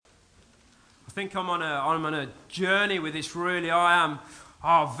I think I'm on a journey with this, really. I am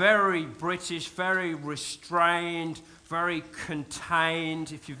very British, very restrained, very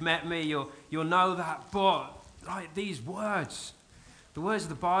contained. If you've met me, you'll know that. But like these words, the words of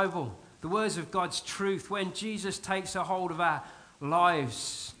the Bible, the words of God's truth, when Jesus takes a hold of our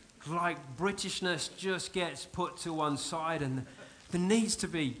lives, like Britishness just gets put to one side, and there needs to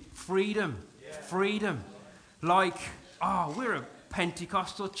be freedom. Freedom. Like, we're a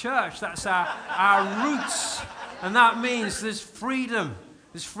Pentecostal church. That's our roots. And that means there's freedom.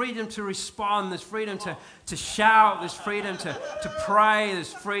 There's freedom to respond. There's freedom to shout. There's freedom to pray.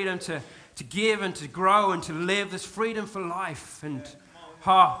 There's freedom to give and to grow and to live. There's freedom for life. And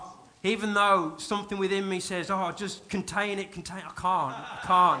even though something within me says, just contain it. I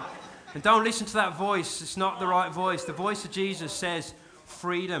can't. And don't listen to that voice. It's not the right voice. The voice of Jesus says,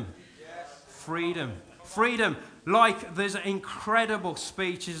 freedom. Freedom. Freedom. Like there's an incredible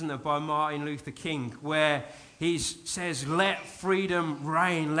speech, isn't there, by Martin Luther King, where he says, let freedom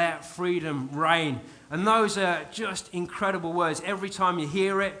reign, let freedom reign. And those are just incredible words. Every time you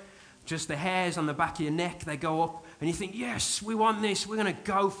hear it, just the hairs on the back of your neck, they go up. And you think, yes, we want this. We're going to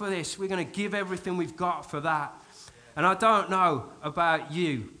go for this. We're going to give everything we've got for that. And I don't know about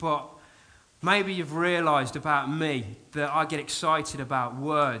you, but maybe you've realized about me that I get excited about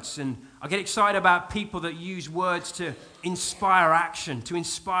words, and I get excited about people that use words to inspire action,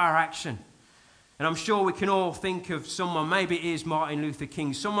 And I'm sure we can all think of someone, maybe it is Martin Luther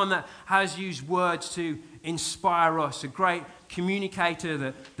King, someone that has used words to inspire us, a great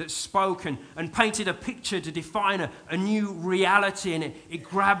communicator that spoke and painted a picture to define a new reality, and it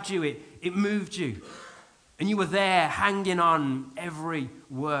grabbed you, it moved you. And you were there hanging on every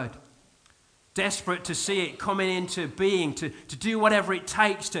word. Desperate to see it coming into being, to do whatever it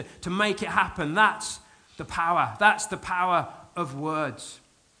takes to make it happen. That's the power. That's the power of words.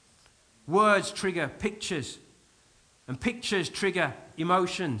 Words trigger pictures, and pictures trigger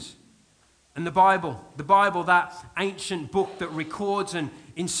emotions. And the Bible, that ancient book that records and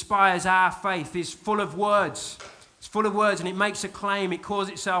inspires our faith, is full of words. It's full of words, and it makes a claim. It calls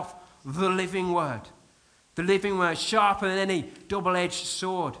itself the living word. The living word, sharper than any double-edged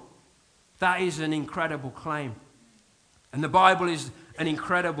sword. That is an incredible claim. And the Bible is an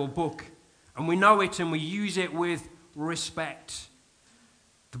incredible book. And we know it and we use it with respect.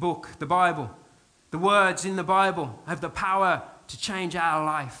 The book, the Bible, the words in the Bible have the power to change our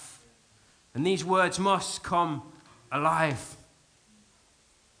life. And these words must come alive.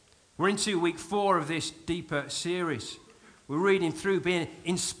 We're into week 4 of this deeper series. We're reading through, being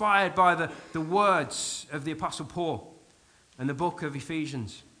inspired by the words of the Apostle Paul and the book of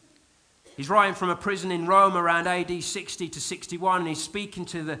Ephesians. He's writing from a prison in Rome around AD 60 to 61, and he's speaking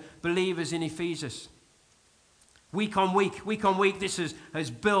to the believers in Ephesus. Week on week, this has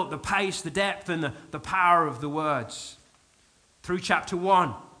built the pace, the depth, and the power of the words. Through chapter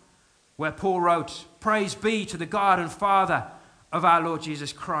 1, where Paul wrote, "Praise be to the God and Father of our Lord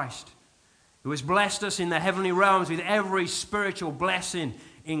Jesus Christ, who has blessed us in the heavenly realms with every spiritual blessing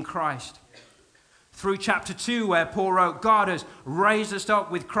in Christ." Through chapter 2, where Paul wrote, "God has raised us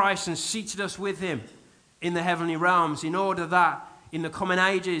up with Christ and seated us with him in the heavenly realms, in order that in the coming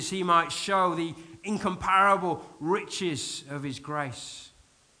ages he might show the incomparable riches of his grace."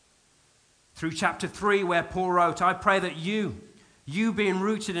 Through chapter 3, where Paul wrote, "I pray that you being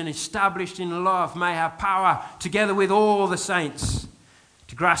rooted and established in love, may have power, together with all the saints,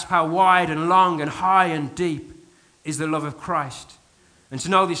 to grasp how wide and long and high and deep is the love of Christ, and to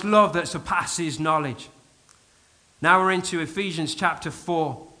know this love that surpasses knowledge." Now we're into Ephesians chapter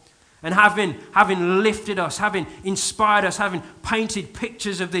 4. And having lifted us, having inspired us, having painted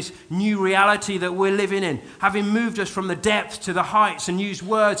pictures of this new reality that we're living in, having moved us from the depths to the heights and used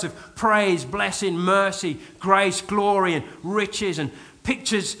words of praise, blessing, mercy, grace, glory, and riches, and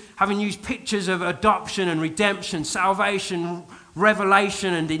pictures, having used pictures of adoption and redemption, salvation,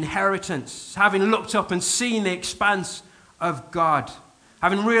 revelation, and inheritance, having looked up and seen the expanse of God,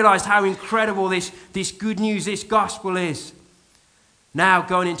 having realized how incredible this good news, this gospel is. Now,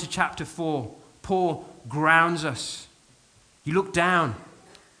 going into chapter 4, Paul grounds us. You look down.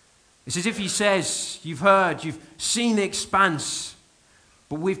 It's as if he says, you've heard, you've seen the expanse,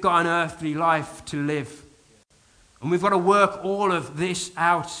 but we've got an earthly life to live. And we've got to work all of this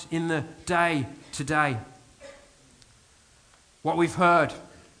out in the day to day. What we've heard,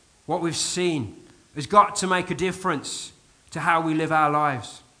 what we've seen, has got to make a difference to how we live our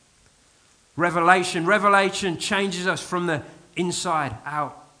lives. Revelation changes us from the inside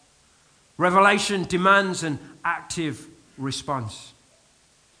out. Revelation demands an active response.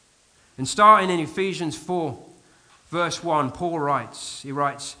 And starting in Ephesians 4, verse 1, Paul writes,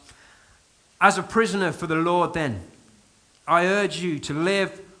 As a prisoner for the Lord, then, I urge you to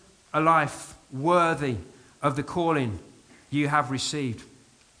live a life worthy of the calling you have received.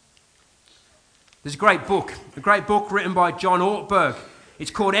 There's a great book written by John Ortberg. It's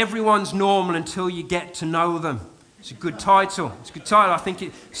called Everyone's Normal Until You Get to Know Them. It's a good title. I think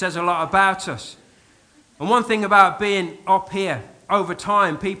it says a lot about us. And one thing about being up here, over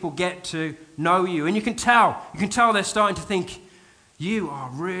time, people get to know you. And you can tell they're starting to think, you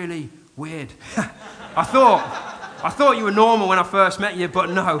are really weird. I thought you were normal when I first met you, but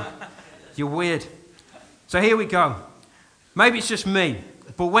no, you're weird. So here we go. Maybe it's just me,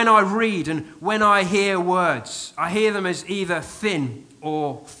 but when I read and when I hear words, I hear them as either thin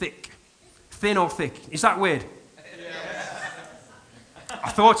or thick. Thin or thick. Is that weird? Yes. I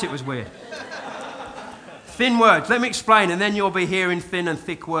thought it was weird. Thin words. Let me explain, and then you'll be hearing thin and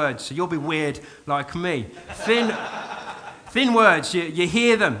thick words, so you'll be weird like me. Thin words, you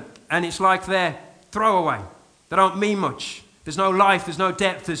hear them, and it's like they're throwaway. They don't mean much. There's no life, there's no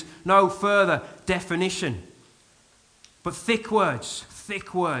depth, there's no further definition. But thick words,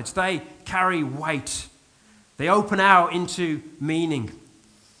 they carry weight. They open out into meaning.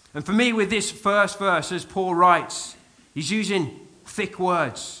 And for me, with this first verse, as Paul writes, he's using thick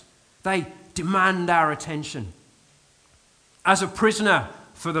words. They demand our attention. As a prisoner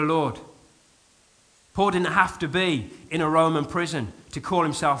for the Lord, Paul didn't have to be in a Roman prison to call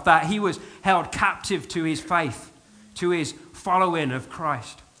himself that. He was held captive to his faith, to his following of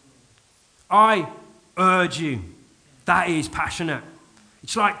Christ. I urge you. That is passionate.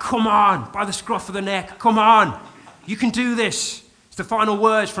 It's like, come on, by the scruff of the neck, come on. You can do this. It's the final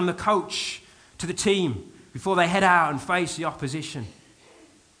words from the coach to the team before they head out and face the opposition.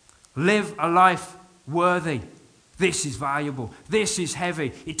 Live a life worthy. This is valuable. This is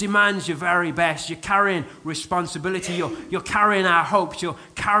heavy. It demands your very best. You're carrying responsibility. You're carrying our hopes. You're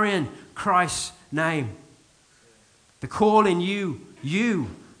carrying Christ's name. The calling you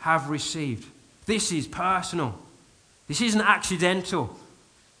have received. This is personal. This isn't accidental.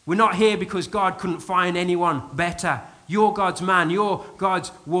 We're not here because God couldn't find anyone better. You're God's man. You're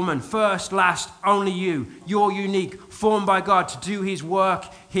God's woman. First, last, only you. You're unique, formed by God to do his work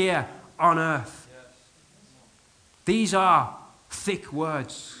here on earth. These are thick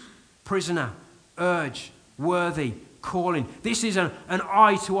words. Prisoner, urge, worthy, calling. This is an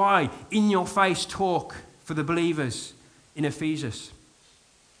eye-to-eye, in-your-face talk for the believers in Ephesus.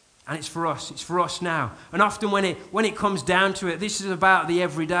 And it's for us now. And often when it comes down to it, this is about the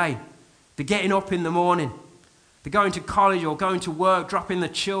everyday. The getting up in the morning, the going to college or going to work, dropping the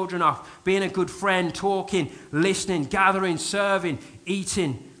children off, being a good friend, talking, listening, gathering, serving,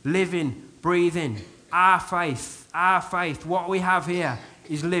 eating, living, breathing. Our faith, what we have here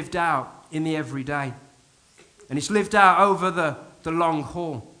is lived out in the everyday. And it's lived out over the long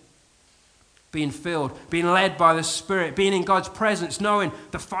haul. Being filled, being led by the Spirit, being in God's presence, knowing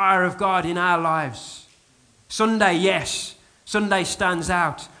the fire of God in our lives. Sunday, yes, Sunday stands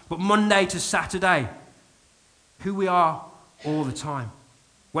out. But Monday to Saturday, who we are all the time.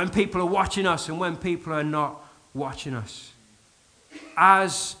 When people are watching us and when people are not watching us.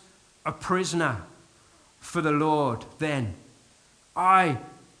 As a prisoner for the Lord, then, I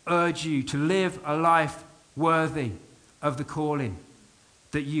urge you to live a life worthy of the calling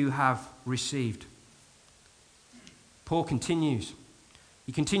that you have received. Paul continues.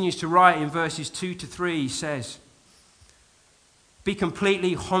 He continues to write in verses 2 to 3. He says, be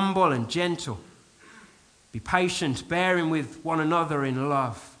completely humble and gentle. Be patient, bearing with one another in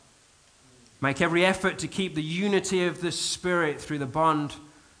love. Make every effort to keep the unity of the Spirit through the bond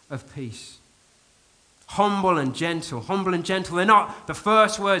of peace. Humble and gentle. Humble and gentle. They're not the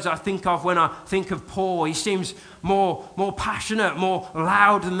first words I think of when I think of Paul. He seems more passionate, more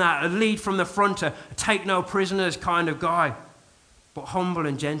loud than that. A lead from the front, a take no prisoners kind of guy. But humble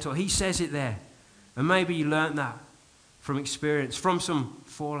and gentle. He says it there. And maybe you learnt that from experience, from some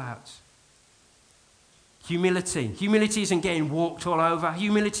fallouts. Humility. Humility isn't getting walked all over.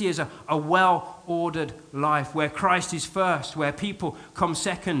 Humility is a well-ordered life where Christ is first, where people come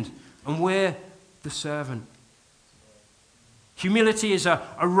second, and we're the servant. Humility is a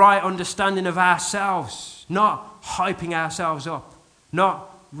right understanding of ourselves, not hyping ourselves up,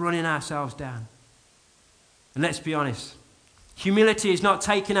 not running ourselves down. And let's be honest, humility is not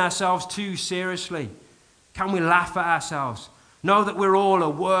taking ourselves too seriously. Can we laugh at ourselves? Know that we're all a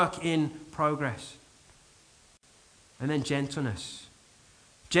work in progress. And then gentleness.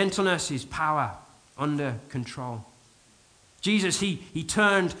 Gentleness is power under control. Jesus, he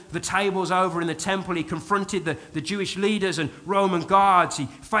turned the tables over in the temple. He confronted the Jewish leaders and Roman guards. He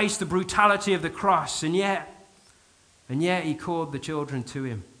faced the brutality of the cross. And yet he called the children to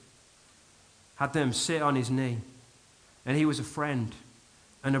him. had them sit on his knee. And he was a friend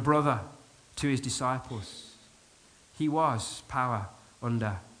and a brother to his disciples. He was power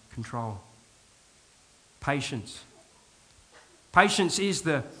under control. Patience. Patience is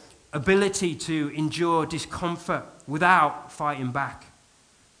the ability to endure discomfort without fighting back.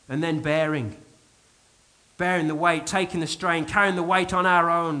 And then bearing the weight, taking the strain, carrying the weight on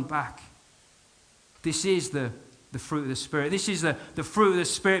our own back. This is the fruit of the Spirit. This is the fruit of the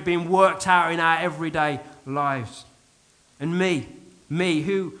Spirit being worked out in our everyday lives. And me,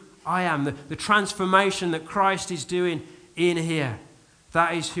 who I am, the transformation that Christ is doing in here,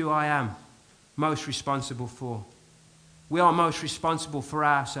 that is who I am most responsible for. We are most responsible for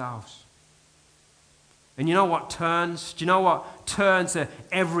ourselves. And you know what turns? Do you know what turns the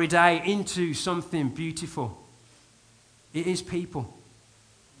everyday into something beautiful? It is people.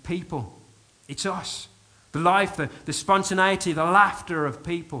 People. It's us. The life, the spontaneity, the laughter of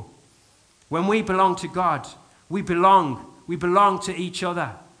people. When we belong to God, we belong to each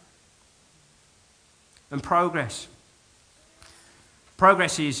other. And progress.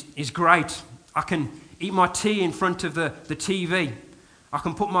 Progress is great. I can eat my tea in front of the TV. I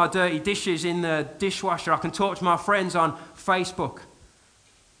can put my dirty dishes in the dishwasher. I can talk to my friends on Facebook.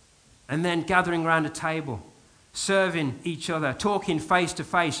 And then gathering around a table, serving each other, talking face to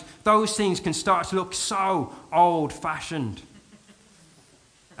face. Those things can start to look so old-fashioned.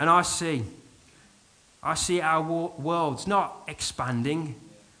 And I see our worlds not expanding,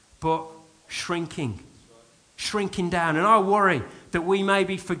 but shrinking down. And I worry that we may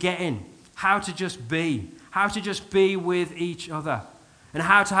be forgetting how to just be with each other, and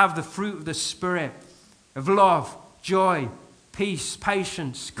how to have the fruit of the Spirit of love, joy, peace,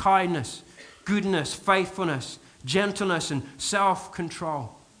 patience, kindness, goodness, faithfulness, gentleness, and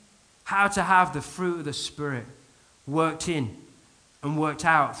self-control. How to have the fruit of the Spirit worked in and worked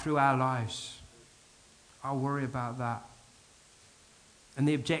out through our lives. I worry about that. And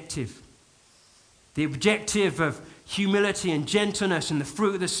the objective of humility and gentleness and the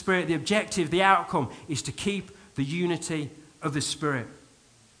fruit of the Spirit, the outcome is to keep the unity of the Spirit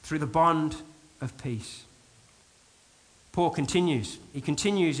through the bond of peace. Paul continues. He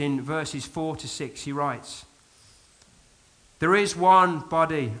continues in verses 4 to 6. He writes, "There is one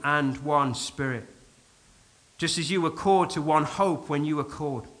body and one Spirit, just as you were called to one hope when you were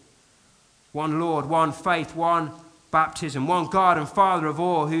called. One Lord, one faith, one baptism, one God and Father of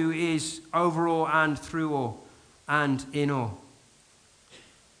all, who is over all and through all and in all."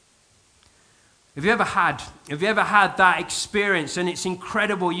 Have you ever had that experience? And it's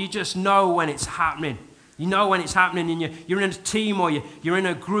incredible. You just know when it's happening. You know when it's happening, and you're in a team or you're in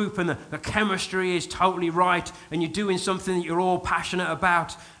a group, and the chemistry is totally right, and you're doing something that you're all passionate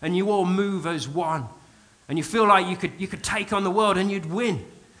about, and you all move as one, and you feel like you could take on the world and you'd win.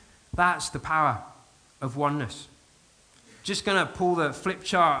 That's the power of oneness. Just going to pull the flip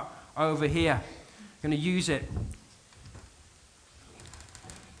chart over here. Going to use it.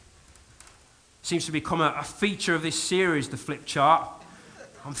 Seems to become a feature of this series, the flip chart.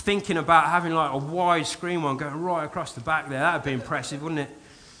 I'm thinking about having like a wide screen one going right across the back there. That would be impressive, wouldn't it?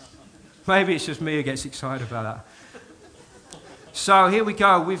 Maybe it's just me who gets excited about that. So here we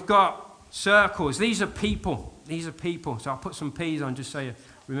go. We've got circles. These are people. So I'll put some P's on just so you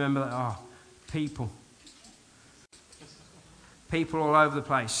remember that. People. People all over the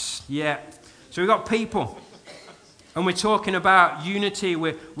place. Yeah. So we've got people. And we're talking about unity.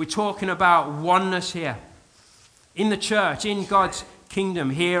 We're talking about oneness here. In the church, in God's kingdom,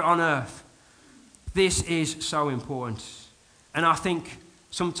 here on earth. This is so important. And I think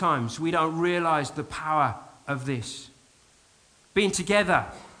sometimes we don't realize the power of this. Being together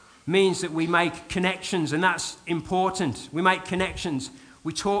means that we make connections, and that's important. We make connections.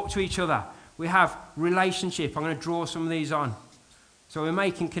 We talk to each other. We have relationship. I'm going to draw some of these on. So we're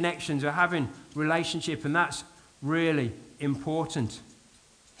making connections. We're having relationship, and that's really important.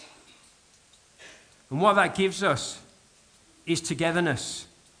 And what that gives us is togetherness.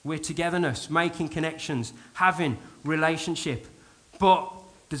 We're togetherness, making connections, having relationship. But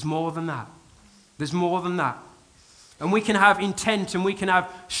there's more than that. There's more than that. And we can have intent, and we can have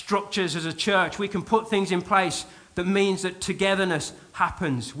structures as a church. We can put things in place that means that togetherness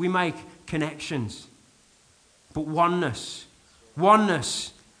happens. We make connections. But oneness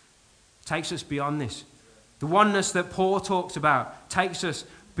takes us beyond this. The oneness that Paul talks about takes us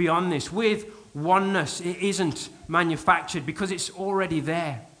beyond this. With oneness, it isn't manufactured because it's already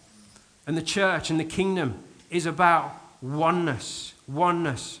there. And the church and the kingdom is about oneness.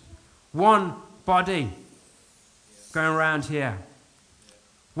 Oneness. One body going around here.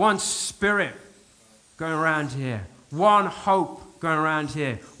 One Spirit going around here. One hope going around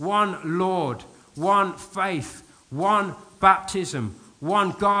here. One Lord, one faith, one baptism,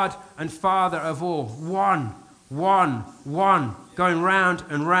 one God and Father of all. One, going round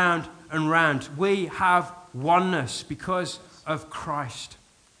and round and round. We have oneness because of Christ.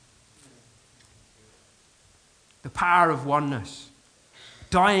 The power of oneness.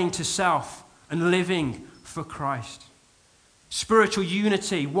 Dying to self and living for Christ. Spiritual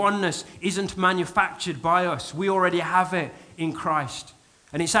unity, oneness, isn't manufactured by us. We already have it in Christ.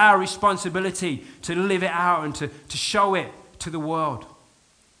 And it's our responsibility to live it out and to show it to the world.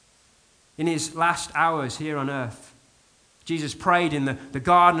 In his last hours here on earth, Jesus prayed in the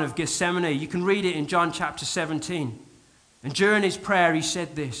Garden of Gethsemane. You can read it in John chapter 17. And during his prayer, he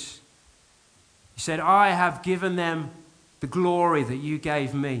said this. He said, I have given them the glory that you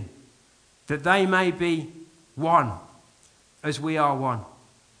gave me, that they may be one as we are one.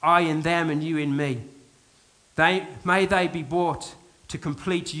 I in them and you in me. May they be brought to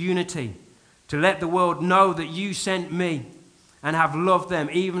complete unity, to let the world know that you sent me and have loved them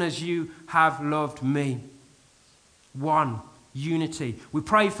even as you have loved me. One, unity. We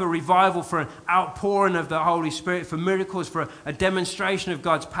pray for revival, for an outpouring of the Holy Spirit, for miracles, for a demonstration of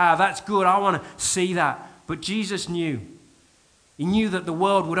God's power. That's good. I want to see that. But Jesus knew. He knew that the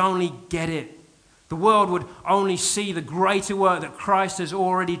world would only get it. The world would only see the greater work that Christ has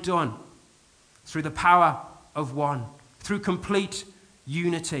already done through the power of one, through complete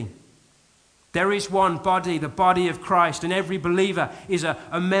unity. There is one body, the body of Christ, and every believer is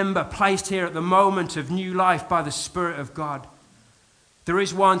a member placed here at the moment of new life by the Spirit of God. There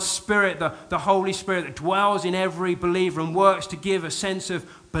is one Spirit, the Holy Spirit, that dwells in every believer and works to give a sense of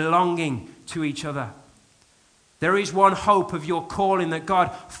belonging to each other. There is one hope of your calling, that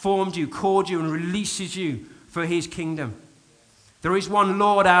God formed you, called you, and releases you for his kingdom. There is one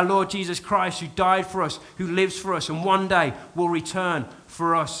Lord, our Lord Jesus Christ, who died for us, who lives for us, and one day will return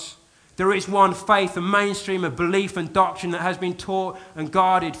for us. There is one faith, a mainstream of belief and doctrine that has been taught and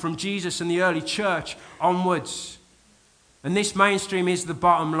guarded from Jesus and the early church onwards. And this mainstream is the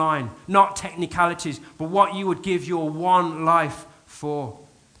bottom line, not technicalities, but what you would give your one life for.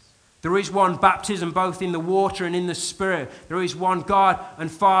 There is one baptism, both in the water and in the Spirit. There is one God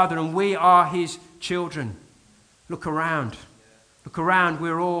and Father, and we are his children. Look around. Look around.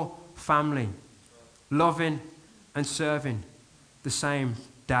 We're all family, loving and serving the same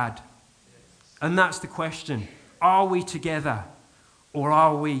dad. And that's the question. Are we together or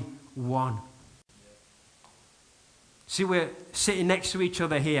are we one? See, we're sitting next to each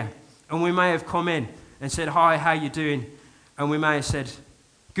other here, and we may have come in and said, hi, how you doing? And we may have said,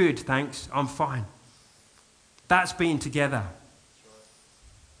 good, thanks, I'm fine. That's being together.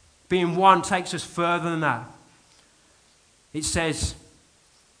 Being one takes us further than that. It says,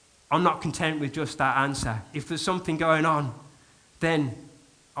 I'm not content with just that answer. If there's something going on, then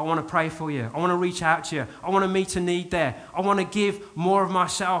I want to pray for you. I want to reach out to you. I want to meet a need there. I want to give more of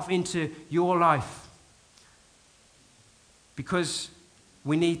myself into your life. Because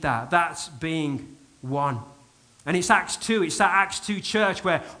we need that. That's being one. And it's Acts 2. It's that Acts 2 church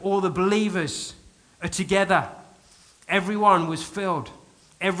where all the believers are together. Everyone was filled.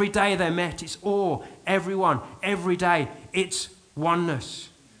 Every day they met. It's all, everyone, every day. It's oneness.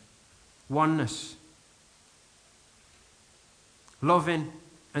 Oneness. Loving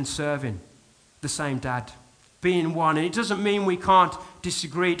and serving the same dad. Being one. And it doesn't mean we can't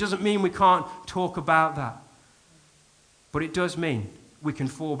disagree. It doesn't mean we can't talk about that. But it does mean we can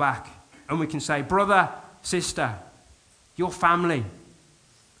fall back and we can say, brother, sister, your family,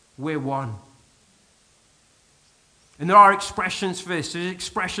 we're one. And there are expressions for this. There's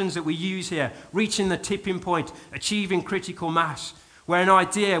expressions that we use here. Reaching the tipping point, achieving critical mass. Where an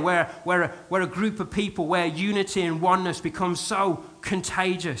idea, where a group of people, where unity and oneness becomes so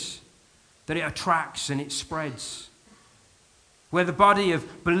contagious that it attracts and it spreads. Where the body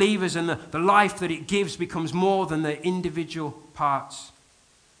of believers and the life that it gives becomes more than the individual parts.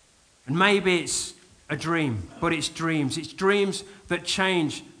 And maybe it's a dream, but it's dreams. It's dreams that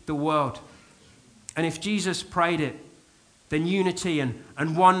change the world. And if Jesus prayed it, then unity and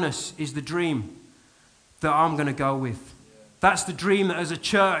oneness is the dream that I'm going to go with. That's the dream that as a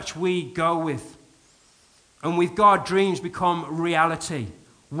church we go with. And with God, dreams become reality.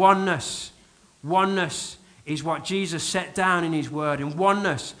 Oneness is what Jesus set down in his word. And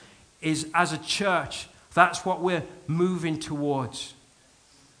oneness is, as a church, that's what we're moving towards.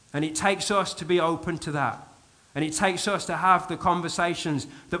 And it takes us to be open to that. And it takes us to have the conversations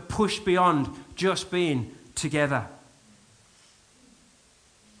that push beyond just being together.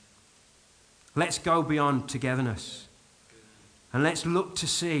 Let's go beyond togetherness. And let's look to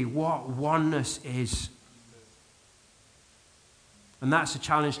see what oneness is. And that's a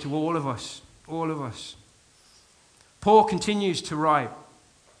challenge to all of us, all of us. Paul continues to write,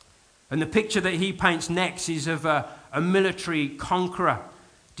 and the picture that he paints next is of a military conqueror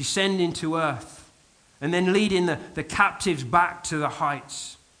descending to earth and then leading the captives back to the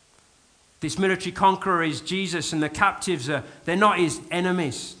heights. This military conqueror is Jesus, and the captives they're not his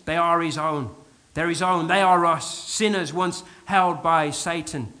enemies. They are his own. They're his own. They are us, sinners once held by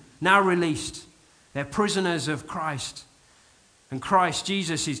Satan, now released. They're prisoners of Christ. And Christ,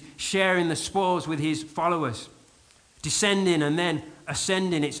 Jesus, is sharing the spoils with his followers, descending and then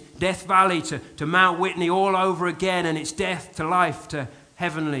ascending. It's Death Valley to Mount Whitney all over again, and it's death to life to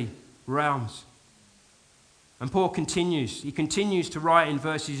heavenly realms. And Paul continues. He continues to write in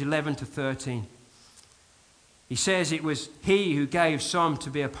verses 11 to 13. He says it was he who gave some to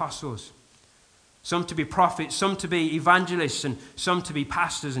be apostles, some to be prophets, some to be evangelists, and some to be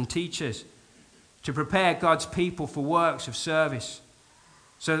pastors and teachers, to prepare God's people for works of service,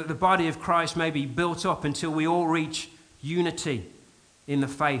 so that the body of Christ may be built up until we all reach unity in the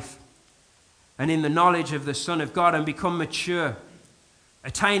faith and in the knowledge of the Son of God and become mature,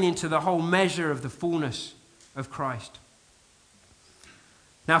 attaining to the whole measure of the fullness of Christ.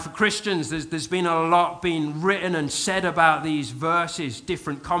 Now, for Christians, there's been a lot being written and said about these verses,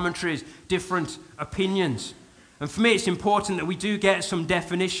 different commentaries, different opinions. And for me, it's important that we do get some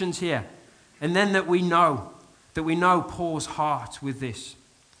definitions here, and then that we know Paul's heart with this.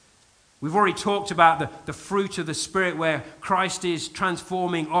 We've already talked about the fruit of the Spirit, where Christ is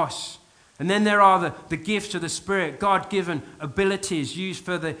transforming us. And then there are the gifts of the Spirit, God-given abilities used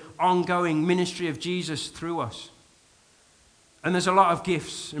for the ongoing ministry of Jesus through us. And there's a lot of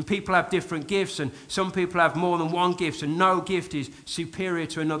gifts, and people have different gifts, and some people have more than one gift, and no gift is superior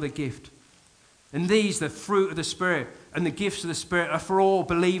to another gift. And these, the fruit of the Spirit and the gifts of the Spirit, are for all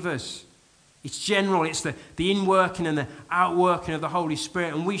believers. It's general. It's the inworking and the outworking of the Holy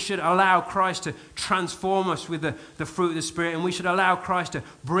Spirit. And we should allow Christ to transform us with the fruit of the Spirit. And we should allow Christ to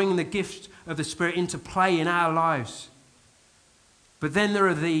bring the gift of the Spirit into play in our lives. But then there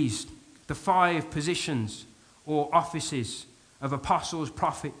are these, the 5 positions or offices of apostles,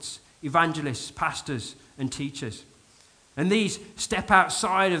 prophets, evangelists, pastors, and teachers. And these step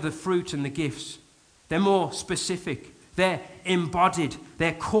outside of the fruit and the gifts. They're more specific. They're embodied.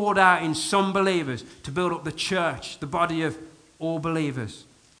 They're called out in some believers to build up the church, the body of all believers.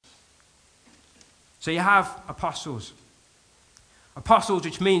 So you have apostles. Apostles,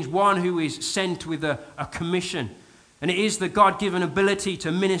 which means one who is sent with a commission. And it is the God-given ability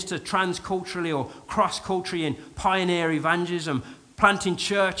to minister transculturally or cross-culturally in pioneer evangelism, planting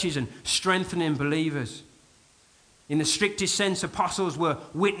churches and strengthening believers. In the strictest sense, apostles were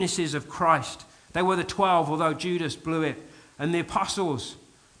witnesses of Christ. They were the 12, although Judas blew it. And the apostles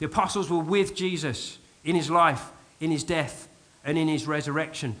were with Jesus in his life, in his death, and in his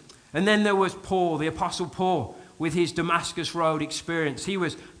resurrection. And then there was Paul, the apostle Paul, with his Damascus Road experience. He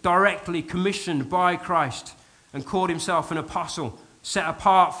was directly commissioned by Christ and called himself an apostle, set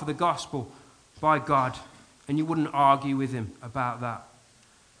apart for the gospel by God. And you wouldn't argue with him about that.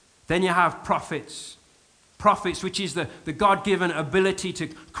 Then you have prophets. Prophets, which is the God-given ability to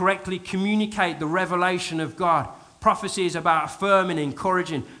correctly communicate the revelation of God. Prophecy is about affirming,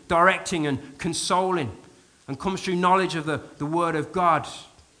 encouraging, directing, and consoling, and comes through knowledge of the Word of God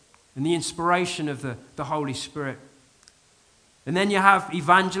and the inspiration of the Holy Spirit. And then you have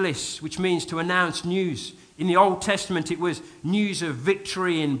evangelists, which means to announce news. In the Old Testament, it was news of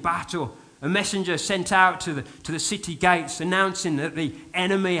victory in battle. A messenger sent out to the city gates announcing that the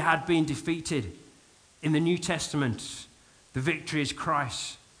enemy had been defeated. In the New Testament, the victory is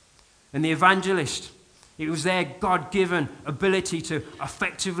Christ. And the evangelist, it was their God-given ability to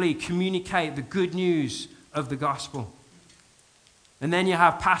effectively communicate the good news of the gospel. And then you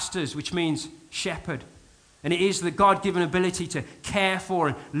have pastors, which means shepherd. And it is the God-given ability to care for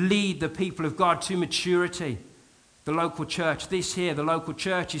and lead the people of God to maturity. The local church, the local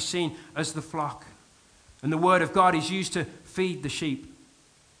church is seen as the flock. And the word of God is used to feed the sheep.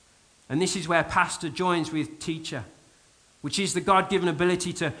 And this is where pastor joins with teacher, which is the God-given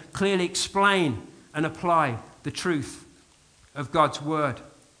ability to clearly explain and apply the truth of God's word.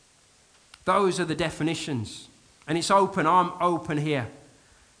 Those are the definitions. And it's open. I'm open here.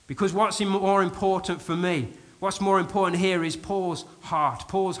 Because what's more important for me, what's more important here is Paul's heart.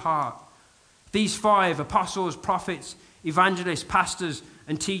 Paul's heart. These 5, apostles, prophets, evangelists, pastors,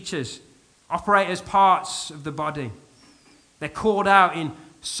 and teachers, operate as parts of the body. They're called out in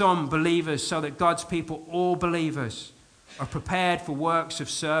some believers so that God's people, all believers, are prepared for works of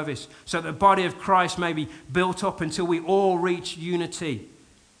service, so that the body of Christ may be built up until we all reach unity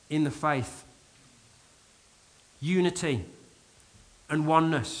in the faith. Unity. and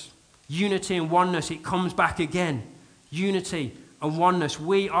oneness. Unity and oneness, it comes back again. Unity and oneness.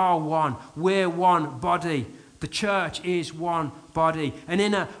 We are one. We're one body. The church is one body. And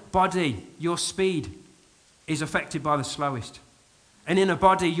in a body, your speed is affected by the slowest. And in a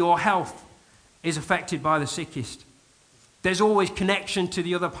body, your health is affected by the sickest. There's always connection to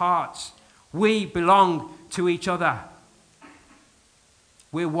the other parts. We belong to each other.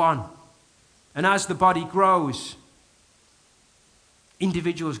 We're one. And as the body grows,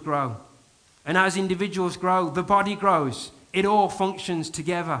 individuals grow. And as individuals grow, the body grows. It all functions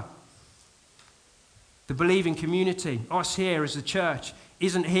together. The believing community, us here as the church,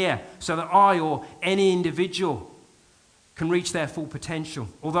 isn't here so that I or any individual can reach their full potential.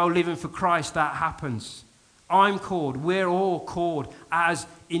 Although living for Christ, that happens. I'm called, we're all called as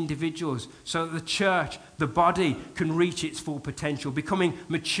individuals so that the church, the body, can reach its full potential, becoming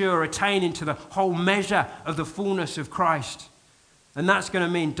mature, attaining to the whole measure of the fullness of Christ. And that's going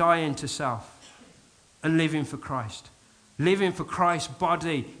to mean dying to self and living for Christ. Living for Christ's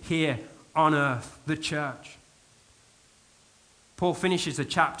body here on earth, the church. Paul finishes the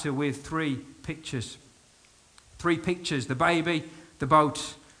chapter with three pictures. Three pictures: the baby, the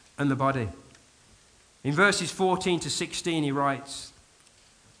boat, and the body. In verses 14 to 16 he writes,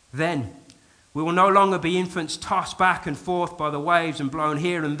 "Then we will no longer be infants tossed back and forth by the waves and blown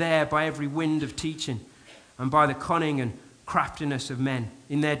here and there by every wind of teaching and by the cunning and craftiness of men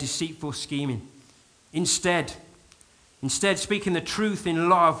in their deceitful scheming. Instead, speaking the truth in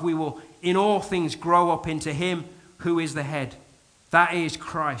love, we will in all things grow up into him who is the head, that is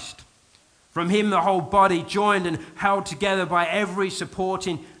Christ. From him the whole body, joined and held together by every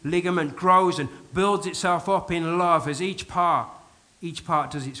supporting ligament, grows and builds itself up in love as each part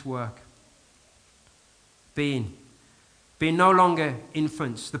does its work." Being no longer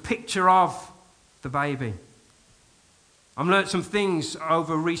infants, the picture of the baby. I've learnt some things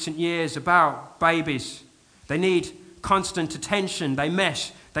over recent years about babies. They need constant attention, they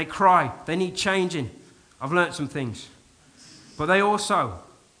mess, they cry, they need changing. I've learnt some things. But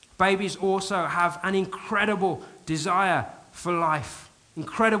babies also have an incredible desire for life,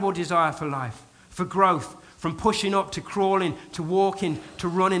 for growth, from pushing up to crawling, to walking, to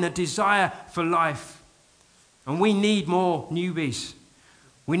running, a desire for life. And we need more newbies.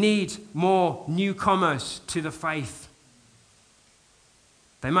 We need more newcomers to the faith.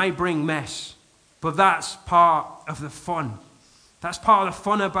 They may bring mess, but that's part of the fun. That's part of the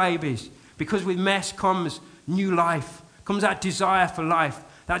fun of babies, because with mess comes new life, comes that desire for life,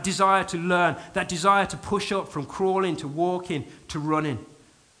 that desire to learn, that desire to push up from crawling to walking to running.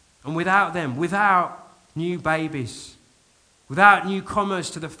 And without them, without new babies, without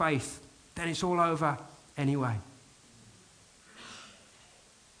newcomers to the faith, then it's all over anyway.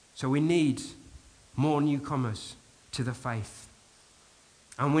 So we need more newcomers to the faith.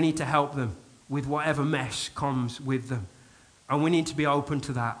 And we need to help them with whatever mess comes with them. And we need to be open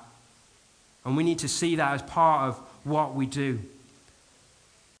to that. And we need to see that as part of what we do.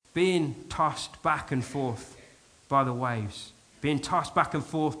 Being tossed back and forth by the waves. Being tossed back and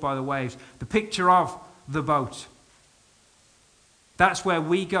forth by the waves. The picture of the boat. That's where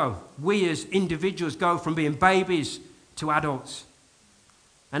we go. We as individuals go from being babies to adults.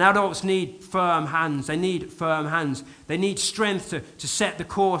 And adults need firm hands. They need firm hands. They need strength to set the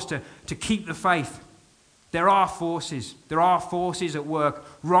course, to keep the faith. There are forces. There are forces at work.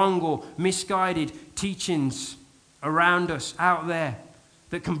 Wrong or misguided teachings around us, out there,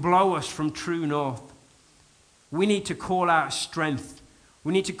 that can blow us from true north. We need to call out strength.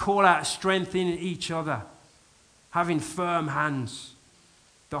 We need to call out strength in each other. Having firm hands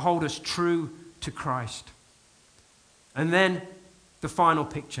that hold us true to Christ. And then the final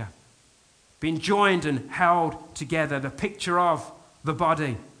picture. Being joined and held together. The picture of the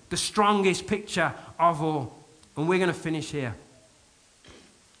body. The strongest picture of all. And we're going to finish here.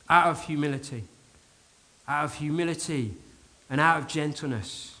 Out of humility. Out of humility and out of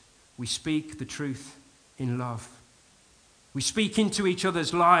gentleness, we speak the truth in love. We speak into each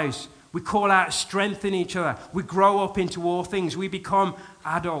other's lives. We call out strength in each other. We grow up into all things. We become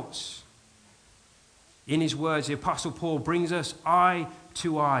adults. In his words, the Apostle Paul brings us eye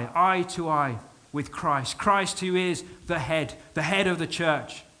to eye with Christ. Christ who is the head of the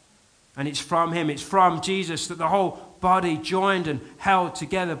church. And it's from him, it's from Jesus that the whole body, joined and held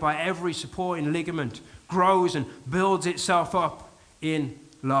together by every supporting ligament, grows and builds itself up in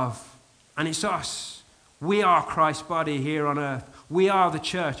love. And it's us. We are Christ's body here on earth. We are the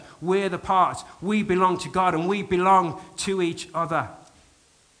church. We're the parts. We belong to God and we belong to each other.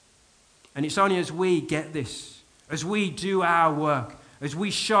 And it's only as we get this, as we do our work, as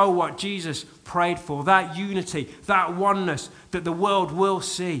we show what Jesus prayed for, that unity, that oneness, that the world will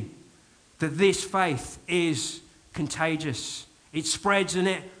see that this faith is contagious. It spreads and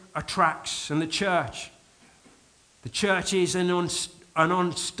it attracts. And the church is an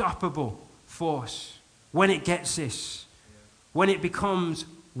unstoppable force when it gets this, when it becomes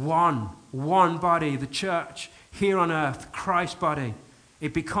one body, the church here on earth, Christ's body,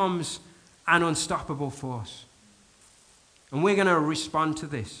 it becomes an unstoppable force. And we're going to respond to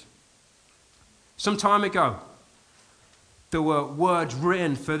this. Some time ago, there were words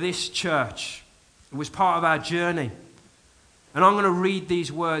written for this church. It was part of our journey. And I'm going to read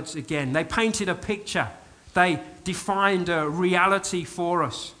these words again. They painted a picture. They defined a reality for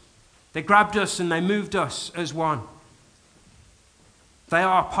us. They grabbed us and they moved us as one. They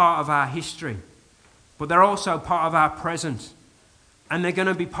are part of our history, but they're also part of our present. And they're going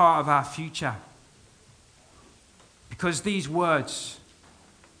to be part of our future. Because these words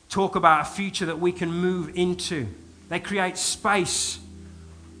talk about a future that we can move into. They create space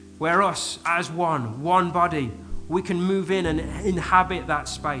where us as one body, we can move in and inhabit that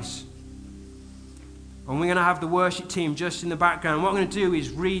space. And we're going to have the worship team just in the background. What I'm going to do is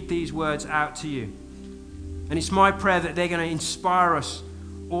read these words out to you. And it's my prayer that they're going to inspire us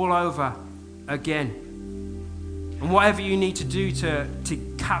all over again. And whatever you need to do to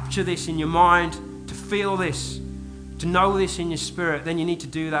capture this in your mind, to feel this, to know this in your spirit, then you need to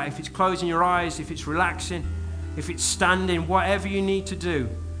do that. If it's closing your eyes, if it's relaxing, if it's standing, whatever you need to do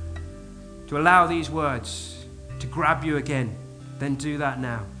to allow these words to grab you again, then do that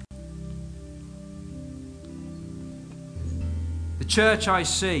now. The church I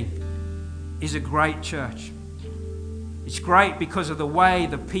see is a great church. It's great because of the way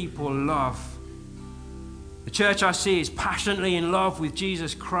the people love. The church I see is passionately in love with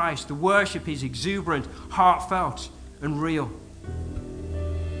Jesus Christ. The worship is exuberant, heartfelt, and real.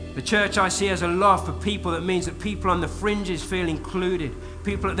 The church I see has a love for people that means that people on the fringes feel included.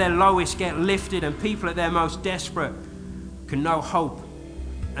 People at their lowest get lifted, and people at their most desperate can know hope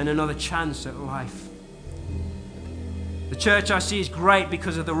and another chance at life. The church I see is great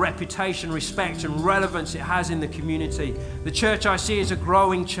because of the reputation, respect, and relevance it has in the community. The church I see is a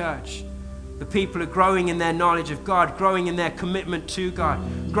growing church. The people are growing in their knowledge of God, growing in their commitment to God,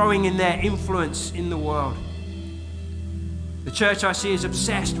 growing in their influence in the world. The church I see is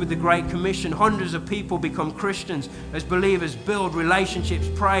obsessed with the Great Commission. Hundreds of people become Christians as believers build relationships,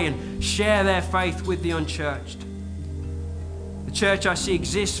 pray, and share their faith with the unchurched. The church I see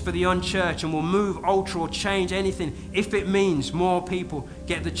exists for the unchurched and will move, alter, or change anything if it means more people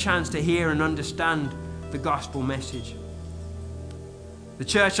get the chance to hear and understand the gospel message. The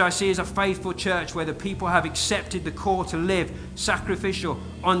church I see is a faithful church where the people have accepted the call to live sacrificial,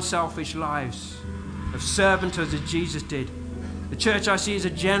 unselfish lives of servanthood as Jesus did. The church I see is a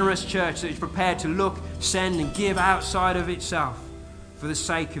generous church that is prepared to look, send, and give outside of itself for the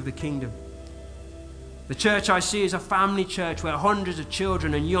sake of the kingdom. The church I see is a family church where hundreds of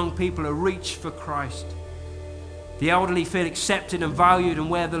children and young people are reached for Christ. The elderly feel accepted and valued, and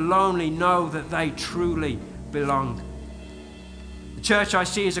where the lonely know that they truly belong. The church I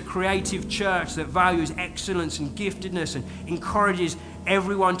see is a creative church that values excellence and giftedness and encourages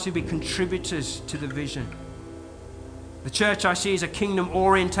everyone to be contributors to the vision. The church I see is a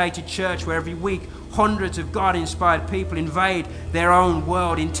kingdom-orientated church where every week hundreds of God-inspired people invade their own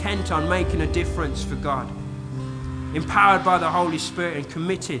world, intent on making a difference for God, empowered by the Holy Spirit and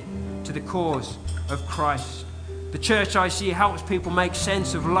committed to the cause of Christ. The church I see helps people make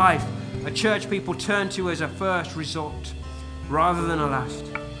sense of life, a church people turn to as a first resort rather than a last.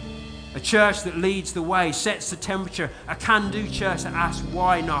 A church that leads the way, sets the temperature, a can-do church that asks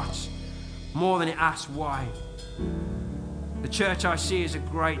why not more than it asks why. The church I see is a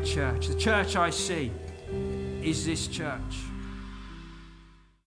great church. The church I see is this church.